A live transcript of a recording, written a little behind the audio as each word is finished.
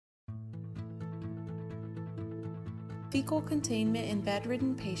Fecal containment in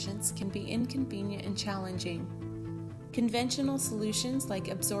bedridden patients can be inconvenient and challenging. Conventional solutions like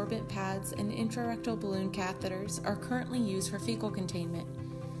absorbent pads and intrarectal balloon catheters are currently used for fecal containment.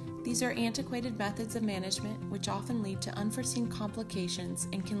 These are antiquated methods of management which often lead to unforeseen complications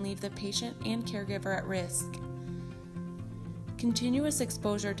and can leave the patient and caregiver at risk. Continuous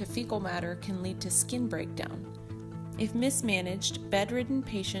exposure to fecal matter can lead to skin breakdown. If mismanaged, bedridden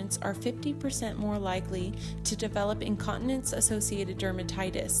patients are 50% more likely to develop incontinence-associated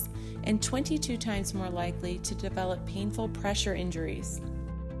dermatitis and 22 times more likely to develop painful pressure injuries.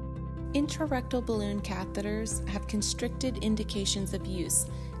 Intrarectal balloon catheters have constricted indications of use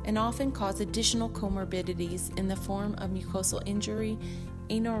and often cause additional comorbidities in the form of mucosal injury,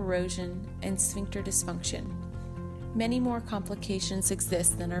 anal erosion, and sphincter dysfunction. Many more complications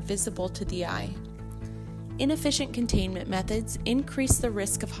exist than are visible to the eye. Inefficient containment methods increase the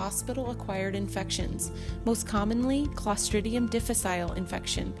risk of hospital-acquired infections, most commonly Clostridium difficile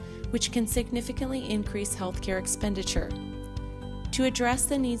infection, which can significantly increase healthcare expenditure. To address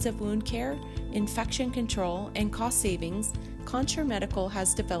the needs of wound care, infection control, and cost savings, Consure Medical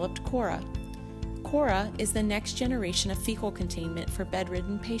has developed Qora. Qora is the next generation of fecal containment for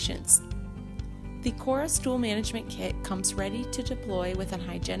bedridden patients. The Qora stool management kit comes ready to deploy with an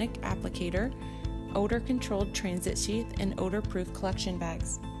hygienic applicator, odor-controlled transit sheath, and odor-proof collection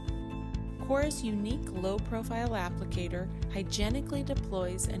bags. Qora's unique low-profile applicator hygienically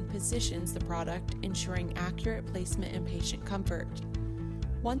deploys and positions the product, ensuring accurate placement and patient comfort.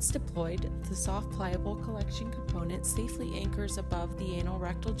 Once deployed, the soft, pliable collection component safely anchors above the anal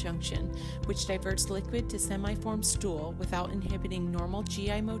rectal junction, which diverts liquid to semi-formed stool without inhibiting normal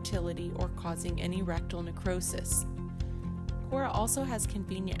GI motility or causing any rectal necrosis. Qora also has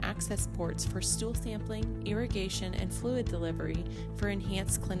convenient access ports for stool sampling, irrigation, and fluid delivery for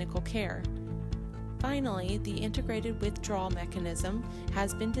enhanced clinical care. Finally, the integrated withdrawal mechanism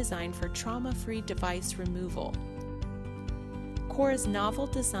has been designed for trauma-free device removal. Qora's novel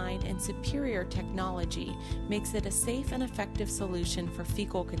design and superior technology makes it a safe and effective solution for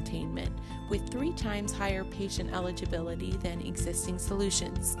fecal containment, with 3 times higher patient eligibility than existing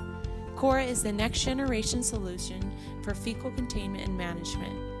solutions. Qora is the next-generation solution for fecal containment and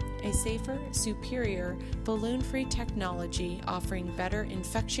management, a safer, superior, balloon-free technology offering better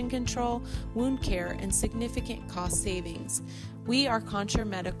infection control, wound care, and significant cost savings. We are Consure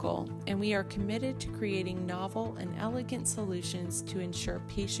Medical, and we are committed to creating novel and elegant solutions to ensure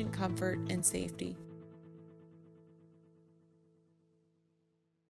patient comfort and safety.